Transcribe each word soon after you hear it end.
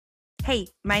Hey,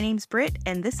 my name's Britt,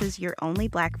 and this is your Only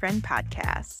Black Friend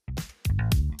podcast.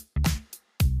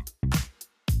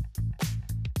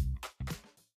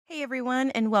 Hey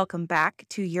everyone, and welcome back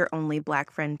to your Only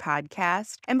Black Friend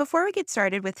podcast. And before we get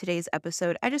started with today's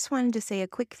episode, I just wanted to say a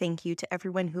quick thank you to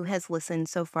everyone who has listened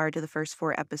so far to the first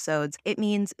 4 episodes. It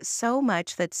means so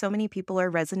much that so many people are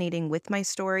resonating with my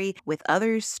story, with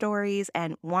others' stories,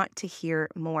 and want to hear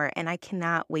more. And I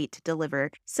cannot wait to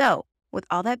deliver. So, with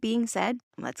all that being said,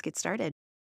 let's get started.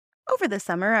 Over the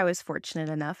summer, I was fortunate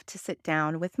enough to sit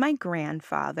down with my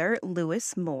grandfather,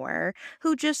 Lewis Moore,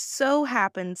 who just so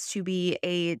happens to be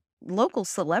a local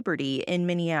celebrity in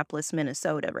Minneapolis,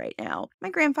 Minnesota right now. My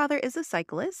grandfather is a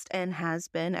cyclist and has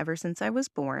been ever since I was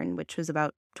born, which was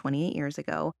about 28 years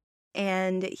ago.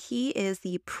 And he is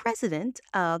the president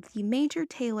of the Major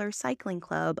Taylor Cycling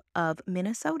Club of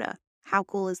Minnesota. How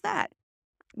cool is that?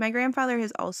 My grandfather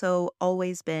has also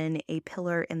always been a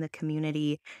pillar in the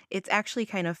community. It's actually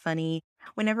kind of funny.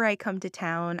 Whenever I come to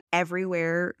town,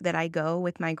 everywhere that I go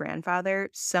with my grandfather,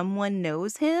 someone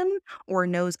knows him or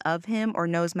knows of him or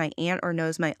knows my aunt or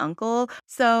knows my uncle.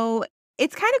 So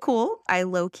it's kind of cool. I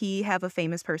low key have a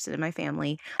famous person in my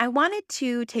family. I wanted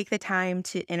to take the time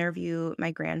to interview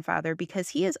my grandfather because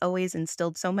he has always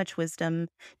instilled so much wisdom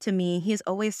to me. He has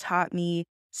always taught me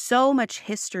so much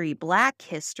history, Black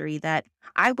history, that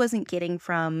I wasn't getting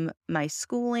from my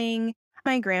schooling.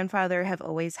 My grandfather have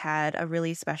always had a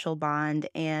really special bond,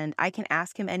 and I can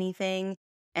ask him anything,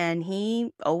 and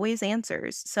he always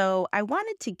answers. So I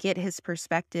wanted to get his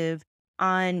perspective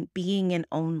on being an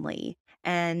only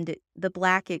and the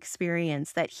Black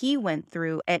experience that he went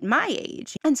through at my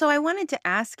age. And so I wanted to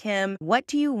ask him, what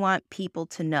do you want people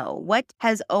to know? What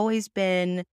has always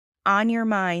been on your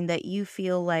mind that you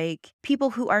feel like people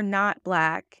who are not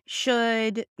Black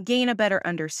should gain a better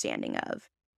understanding of?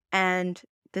 And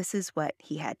this is what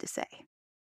he had to say.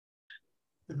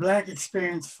 The Black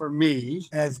experience for me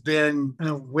has been an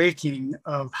awakening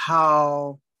of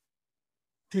how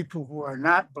people who are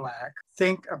not Black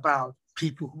think about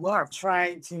people who are,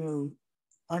 trying to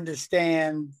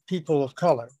understand people of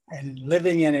color and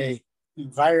living in a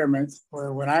environment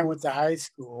where when I went to high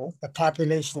school, the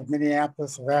population of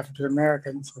Minneapolis of African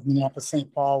Americans, of Minneapolis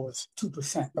St. Paul, was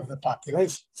 2% of the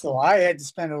population. So I had to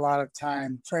spend a lot of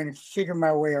time trying to figure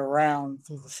my way around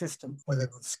through the system, whether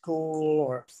it was school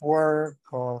or work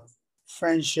or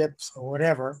friendships or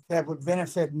whatever that would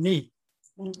benefit me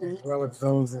as well as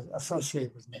those that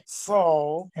associate with me.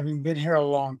 So, having been here a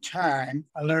long time,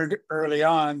 I learned early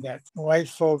on that white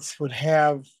folks would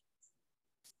have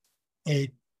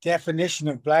a definition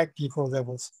of Black people that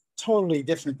was totally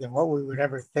different than what we would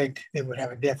ever think they would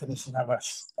have a definition of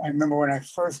us. I remember when I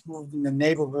first moved in the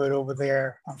neighborhood over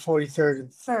there on 43rd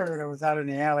and 3rd, I was out in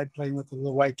the alley playing with a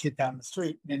little white kid down the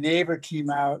street. The neighbor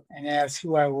came out and asked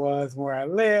who I was, where I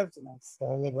lived, and I said,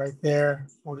 I live right there,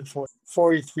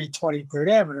 43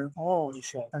 23rd Avenue. Oh, he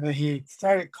said. And then he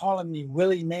started calling me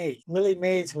Willie Mays. Willie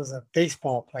Mays was a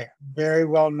baseball player, very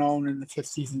well known in the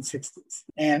 50s and 60s.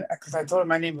 And because I told him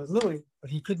my name was Louis,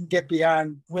 but he couldn't get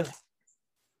beyond Willie.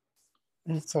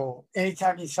 And so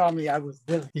anytime he saw me, I was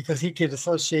Willie because he could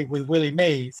associate with Willie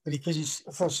Mays, but he couldn't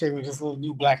associate with this little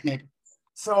new Black neighbor.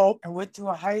 So I went to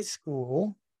a high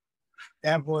school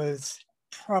that was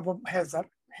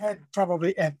had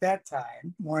probably at that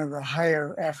time one of the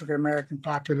higher African American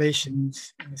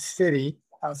populations in the city,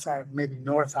 outside of maybe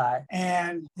North High.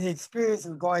 And the experience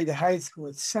of going to high school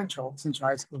at Central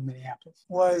High School in Minneapolis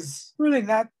was really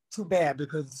not too bad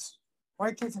because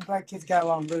white kids and Black kids got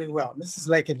along really well. This is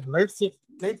like in the late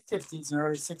 50s and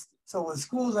early 60s. So when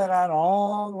schools let out,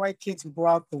 all the white kids would go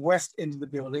out the west end of the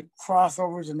building, cross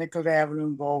over to Nichols Avenue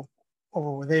and go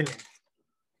over where they live.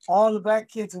 All the Black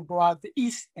kids would go out the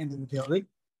east end of the building,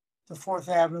 to 4th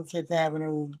Avenue, 5th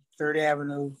Avenue, 3rd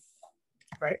Avenue,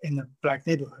 right in the Black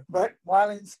neighborhood. But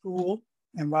while in school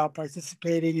and while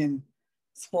participating in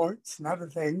sports and other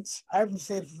things, I would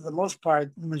say for the most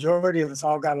part, the majority of us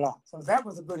all got along. So that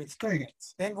was a good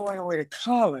experience. Then going away to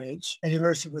college at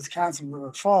University of Wisconsin,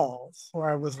 River Falls, where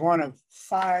I was one of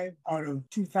 5 out of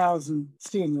 2,000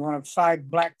 students, one of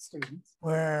 5 Black students,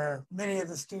 where many of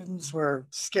the students were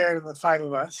scared of the 5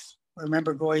 of us. I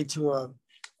remember going to a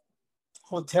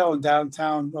hotel in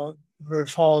downtown, River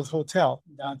Falls Hotel,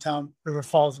 downtown River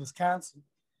Falls, Wisconsin.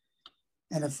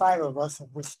 And the 5 of us, of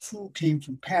which 2 came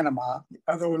from Panama. The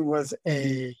other one was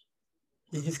he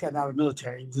just got out of the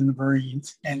military. He was in the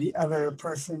Marines. And the other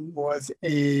person was a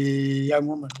young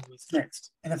woman who was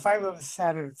mixed. And the 5 of us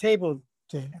sat at a table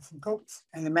to have some cokes.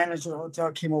 And the manager of the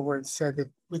hotel came over and said that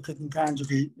we couldn't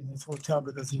congregate in this hotel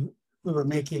because we were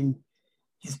making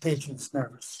his patrons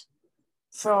nervous.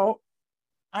 So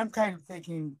I'm kind of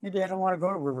thinking maybe I don't want to go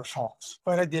to River Falls,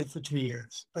 but I did for 2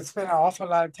 years. But spent an awful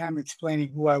lot of time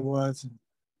explaining who I was and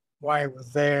why I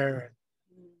was there.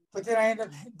 But then I ended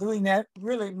up doing that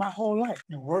really my whole life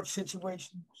in work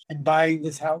situations and buying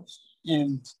this house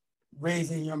and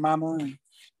raising your mama and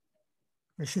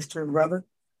your sister and brother.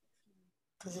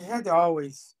 Because you had to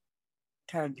always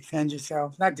kind of defend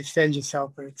yourself, not defend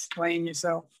yourself, but explain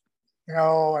yourself.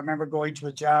 I remember going to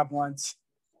a job once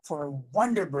for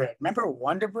Wonder Bread. Remember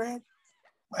Wonder Bread?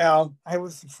 Well, I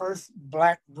was the first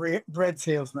black bread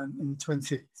salesman in the Twin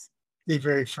Cities, the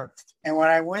very first. And when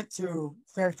I went to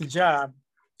start the job,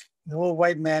 the old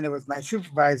white man that was my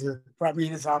supervisor brought me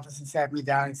in his office and sat me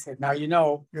down and said, "Now you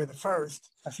know you're the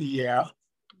first." I said, "Yeah."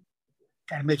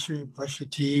 Got to make sure you brush your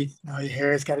teeth. Your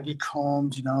hair's got to be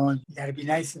combed, and you got to be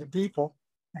nice to the people.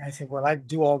 And I said, "Well, I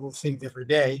do all those things every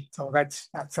day. So that's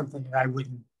not something that I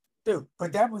wouldn't do."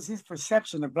 But that was his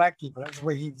perception of black people. That's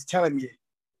what he was telling me.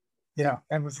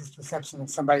 That was his perception of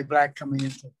somebody black coming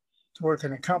into to work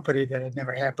in a company that had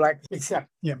never had black people, except,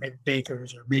 maybe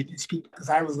bakers or maintenance people, because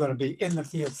I was going to be in the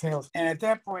field sales. And at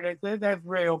that point, that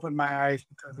really opened my eyes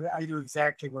because I knew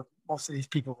exactly what most of these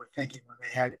people were thinking when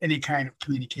they had any kind of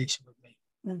communication with me.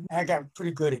 And I got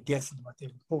pretty good at guessing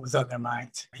what was on their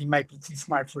minds. He might be too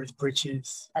smart for his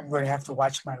britches. I'm going to have to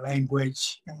watch my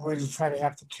language. I'm going to try to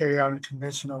have to carry on a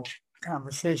conventional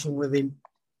conversation with him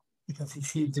because he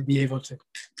seemed to be able to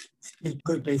speak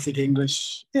good basic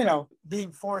English.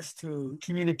 Being forced to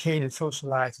communicate and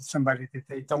socialize with somebody that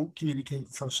they don't communicate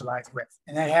and socialize with.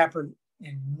 And that happened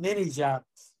in many jobs,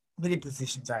 many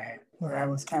positions I had, where I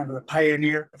was kind of a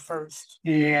pioneer at first.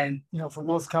 And, for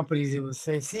most companies, it would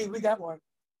say, "See, we got one.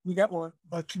 We got one."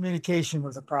 But communication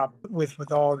was a problem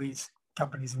with all these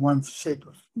companies in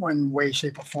one way,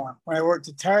 shape, or form. When I worked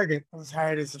at Target, I was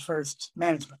hired as the first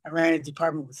management. I ran a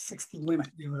department with 60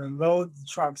 women. They would unload the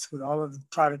trucks with all of the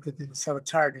product that they would sell at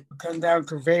Target, come down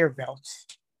conveyor belts.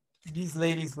 And these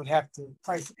ladies would have to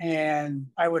price, and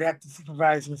I would have to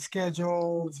supervise their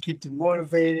schedules, keep them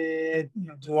motivated,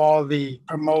 do all the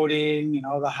promoting,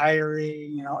 all the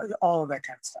hiring, all of that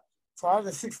kind of stuff. For all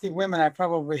the 60 women, I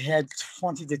probably had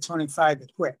 20 to 25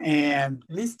 that quit. And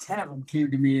at least 10 of them came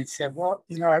to me and said, "Well,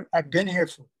 I've been here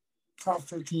for 12,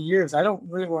 13 years. I don't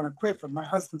really want to quit, but my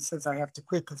husband says I have to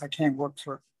quit because I can't work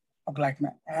for a black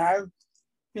man." And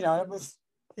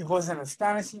it wasn't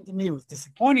astonishing to me. It was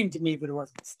disappointing to me, but it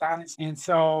wasn't astonishing. And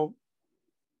so,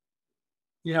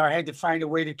 I had to find a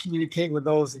way to communicate with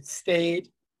those that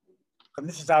stayed. And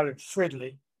this is out at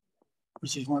Fridley,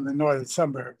 which is one of the northern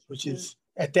suburbs, which is,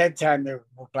 at that time, there were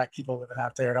no black people living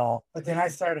out there at all. But then I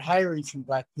started hiring some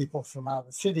black people from out of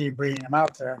the city and bringing them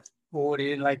out there. Well, they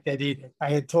didn't like that either. I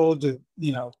had told the,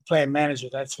 plant manager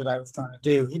that's what I was going to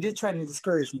do. He did try to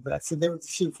discourage me, but I said there were a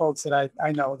few folks that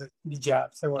I know that need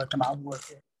jobs. They want to come out and work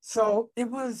here. So it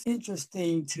was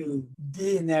interesting to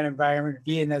be in that environment,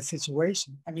 be in that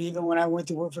situation. I mean, even when I went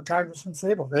to work for Congressman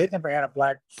Sable, they never had a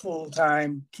black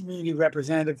full-time community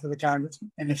representative for the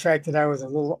congressman. And the fact that I was a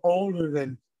little older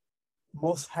than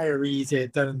most hirees they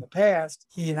had done in the past,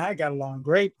 he and I got along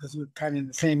great because we were kind of in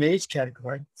the same age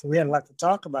category. So we had a lot to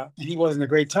talk about. And he wasn't a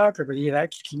great talker, but he had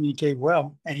actually communicated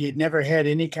well. And he had never had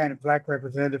any kind of black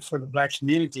representative for the black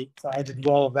community. So I had to do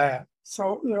all of that.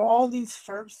 So, all these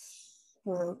firsts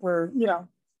were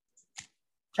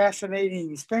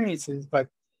fascinating experiences, but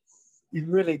it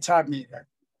really taught me that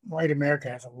white America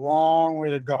has a long way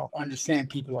to go to understand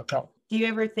people of color. Do you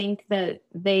ever think that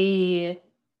they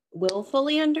will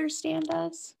fully understand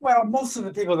us? Well, most of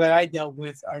the people that I dealt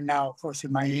with are now, of course,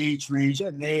 in my age range,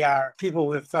 and they are people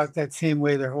who have thought that same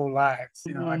way their whole lives.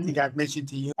 I think I've mentioned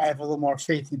to you, I have a little more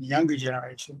faith in the younger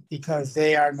generation because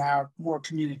they are now more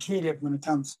communicative when it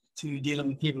comes to dealing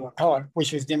with people of color,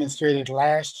 which was demonstrated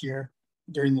last year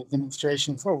during the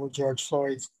demonstrations over George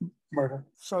Floyd's murder.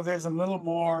 So there's a little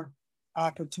more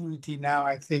opportunity now,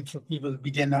 I think, for people to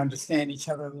begin to understand each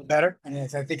other a little better. And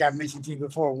as I think I've mentioned to you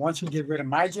before, once we get rid of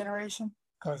my generation,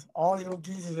 because all the old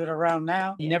geezers that are around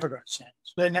now, they're never going to change.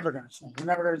 They're never going to change. They're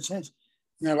never going to change.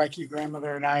 Like your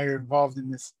grandmother and I are involved in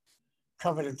this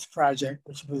Covenants Project,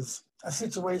 which was a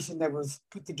situation that was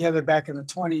put together back in the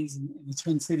 20s in the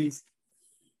Twin Cities,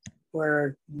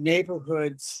 where people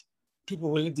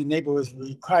who lived in neighborhoods were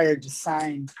required to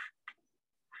sign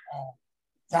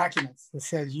documents that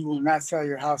says you will not sell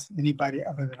your house to anybody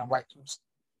other than a white person.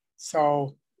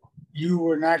 So you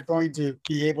were not going to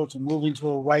be able to move into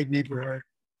a white neighborhood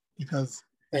because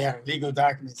they have legal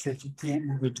documents that you can't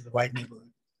move into the white neighborhood.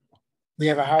 We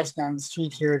have a house down the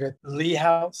street here at the Lee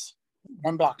House,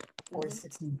 1 block,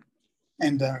 46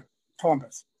 and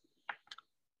Columbus.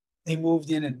 They moved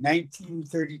in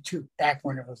 1932, back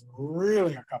when it was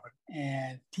really uncovered.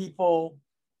 and people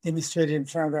demonstrated in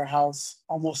front of their house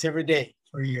almost every day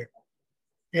for a year.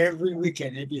 Every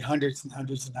weekend, there'd be hundreds and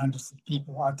hundreds and hundreds of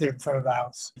people out there in front of the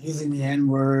house using the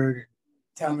N-word,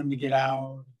 telling them to get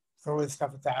out, throwing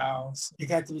stuff at the house. It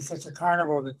got to be such a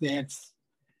carnival that they had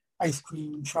ice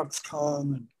cream trucks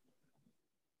come and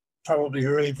probably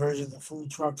early versions of food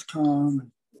trucks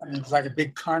come. And it was like a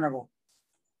big carnival.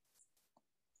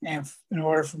 And in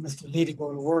order for Mr. Lee to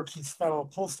go to work, his fellow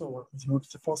postal workers, he works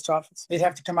at the post office, they'd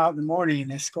have to come out in the morning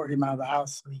and escort him out of the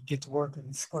house so he'd get to work and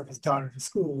escort his daughter to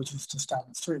school, which was just down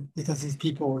the street, because these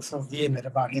people were so vehement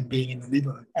about him being in the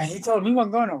neighborhood. And he told him he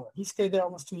wasn't going nowhere. He stayed there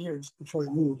almost 2 years before he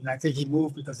moved. And I think he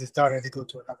moved because his daughter had to go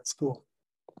to another school.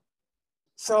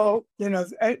 So,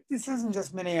 this isn't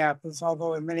just Minneapolis,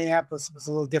 although in Minneapolis it was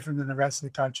a little different than the rest of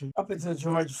the country. Up until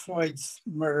George Floyd's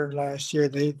murder last year,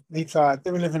 they thought they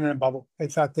were living in a bubble. They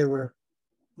thought they were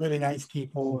really nice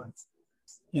people. And,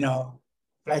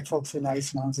 Black folks are nice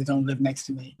as long as they don't live next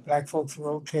to me. Black folks are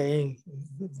okay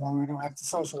as long as I don't have to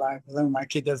socialize with them. My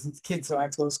kids don't have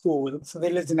to go to school with them. So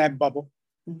they lived in that bubble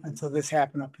until this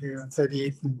happened up here on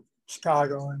 38th in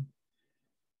Chicago. And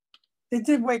it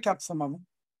did wake up some of them.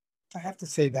 I have to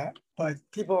say that, but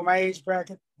people in my age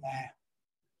bracket,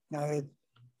 no,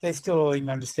 they still don't even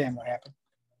understand what happened,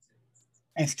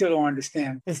 and still don't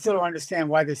understand. They still don't understand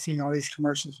why they're seeing all these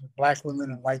commercials with Black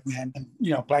women and white men, and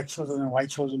Black children and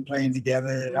white children playing together,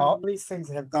 and all these things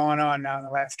that have gone on now in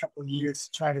the last couple of years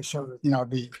to try to show that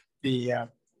the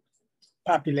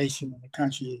population in the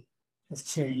country has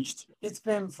changed. It's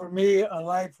been for me a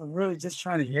life of really just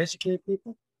trying to educate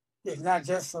people. It's not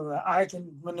just so that I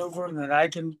can maneuver and that I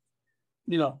can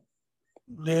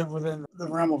live within the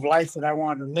realm of life that I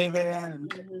wanted to live in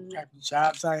and the type of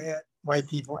jobs I had. White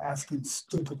people asking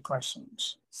stupid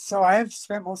questions. So I have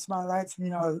spent most of my life,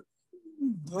 doing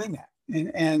that.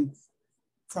 And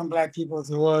some Black people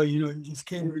say, well, you're just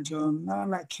catering to them. No, I'm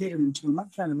not catering to them. I'm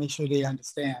trying to make sure they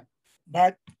understand.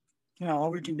 But,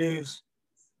 all we can do is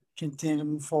continue to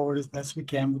move forward as best we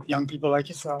can with young people like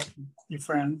yourself, and your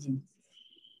friends, and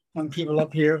young people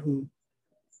up here who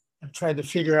have tried to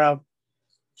figure out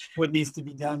what needs to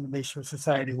be done to make sure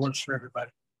society works for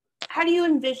everybody. How do you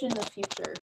envision the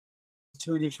future?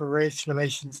 Opportunity for race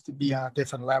relations to be on a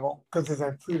different level. Because as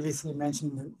I previously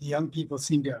mentioned, the young people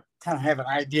seem to kind of have an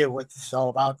idea what this is all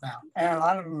about now. And a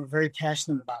lot of them are very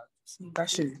passionate about it.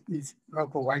 Especially these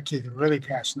local white kids are really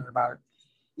passionate about it,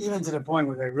 even to the point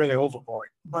where they're really overboard.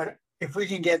 But if we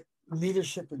can get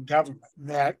leadership in government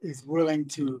that is willing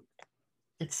to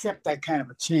accept that kind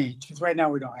of a change, because right now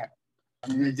we don't have it. I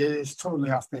mean, it's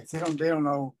totally off base. They don't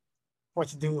know what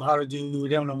to do, how to do.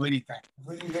 They don't know anything. If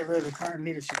we can get rid of the current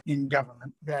leadership in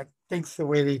government that thinks the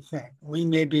way they think, we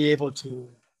may be able to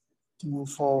move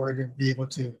forward and be able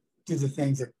to do the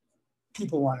things that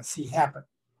people want to see happen.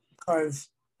 Because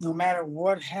no matter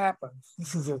what happens,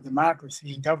 this is a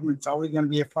democracy, and government's always going to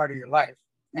be a part of your life.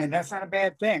 And that's not a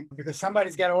bad thing, because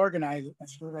somebody's got to organize it.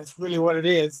 That's really what it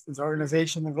is. It's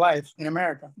organization of life in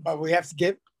America. But we have to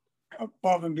get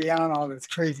above and beyond all this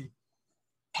crazy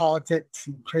politics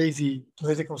and crazy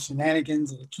political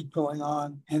shenanigans that keep going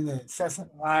on, and the incessant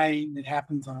lying that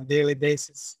happens on a daily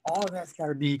basis. All of that's got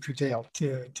to be curtailed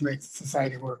to make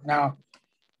society work. Now,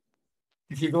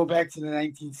 if you go back to the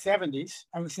 1970s,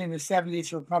 I would say the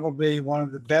 70s were probably one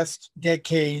of the best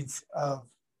decades of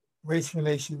race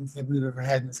relations that we've ever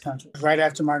had in this country. Right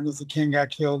after Martin Luther King got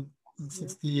killed in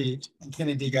 68 and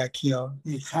Kennedy got killed,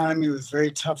 the economy was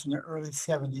very tough in the early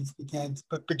 70s,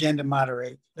 but began to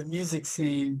moderate. The music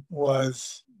scene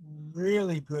was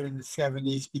really good in the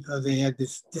 70s because they had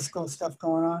this disco stuff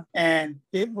going on, and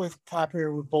it was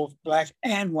popular with both Black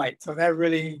and white. So that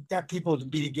really got people to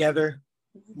be together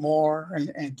more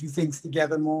and do things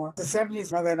together more. The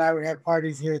 70s, Mother and I would have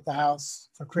parties here at the house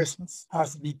for Christmas.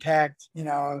 House would be packed,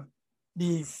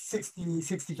 be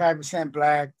 65%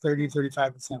 Black,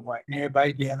 35% white. And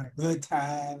everybody be having a good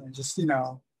time and just,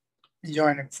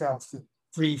 enjoying themselves to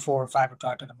 3, 4, 5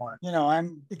 o'clock in the morning.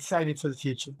 I'm excited for the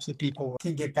future so people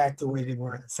can get back the way they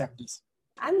were in the 70s.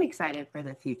 I'm excited for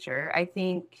the future. I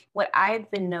think what I've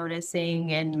been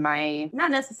noticing in my, not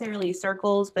necessarily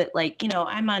circles, but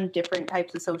I'm on different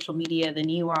types of social media than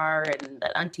you are, and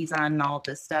that Auntie's on and all of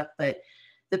this stuff. But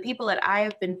the people that I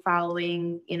have been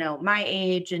following, my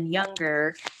age and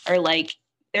younger, are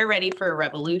they're ready for a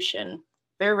revolution.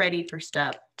 They're ready for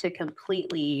stuff to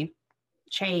completely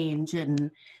change and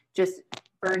just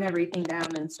burn everything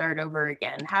down and start over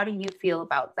again. How do you feel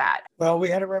about that? Well, we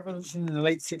had a revolution in the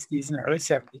late 60s and early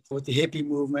 70s with the hippie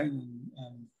movement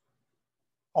and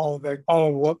all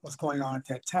of what was going on at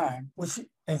that time, which,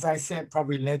 as I said,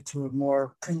 probably led to a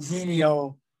more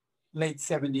congenial late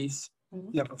 70s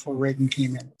Yeah, before Reagan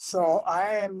came in. So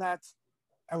I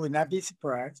would not be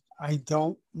surprised. I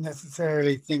don't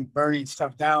necessarily think burning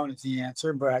stuff down is the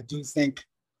answer, but I do think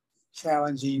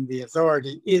challenging the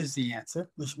authority is the answer,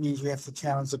 which means you have to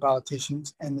challenge the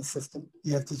politicians and the system.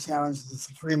 You have to challenge the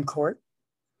Supreme Court.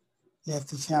 You have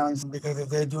to challenge them because if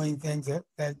they're doing things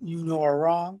that you know are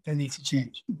wrong, they need to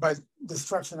change. But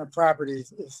destruction of property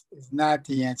is not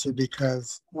the answer,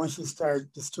 because once you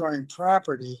start destroying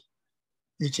property,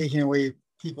 you're taking away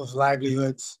people's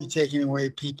livelihoods. You're taking away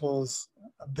people's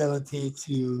ability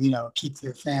to, keep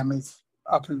their families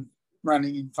up and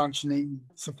running and functioning,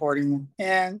 supporting them.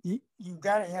 And you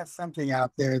got to have something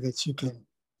out there that you can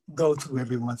go to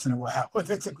every once in a while,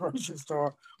 whether it's a grocery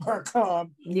store or a club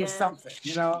or something.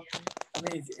 I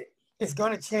mean, it's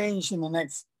going to change in the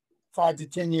next 5 to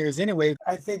 10 years anyway.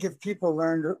 I think if people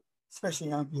learn, especially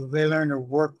young people, they learn to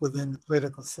work within the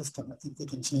political system, I think they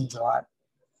can change a lot.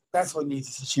 That's what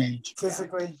needs to change.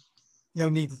 Physically, you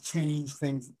don't need to change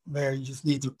things there. You just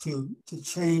need to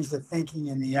change the thinking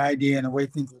and the idea and the way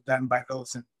things are done by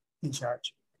those in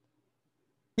charge.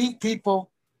 Meet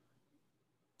people.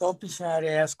 Don't be shy to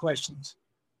ask questions,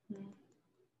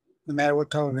 no matter what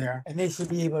color they are. And they should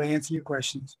be able to answer your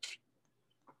questions.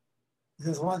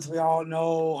 Because once we all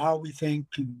know how we think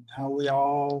and how we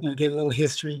all get a little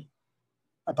history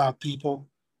about people,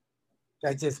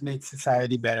 that just makes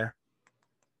society better.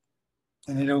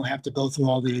 And they don't have to go through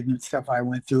all the ignorant stuff I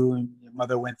went through and your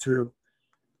mother went through,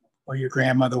 or your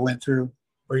grandmother went through,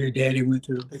 or your daddy went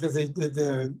through. Because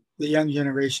the young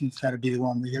generation's got to be the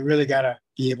one we really got to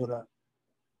be able to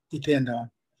depend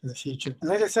on for the future. And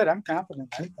like I said, I'm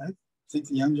confident. I think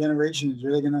the young generation is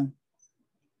really going to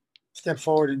step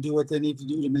forward and do what they need to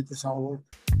do to make this all work.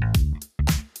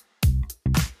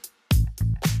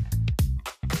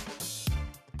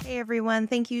 Hey everyone,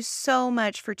 thank you so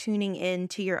much for tuning in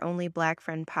to Your Only Black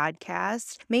Friend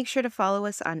podcast. Make sure to follow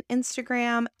us on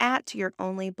Instagram at Your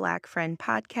Only Black Friend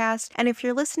podcast. And if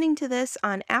you're listening to this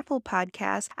on Apple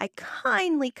Podcasts, I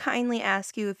kindly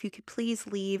ask you if you could please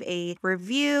leave a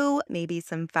review, maybe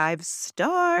some 5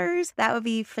 stars. That would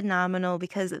be phenomenal,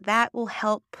 because that will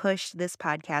help push this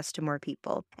podcast to more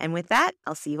people. And with that,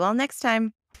 I'll see you all next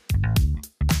time.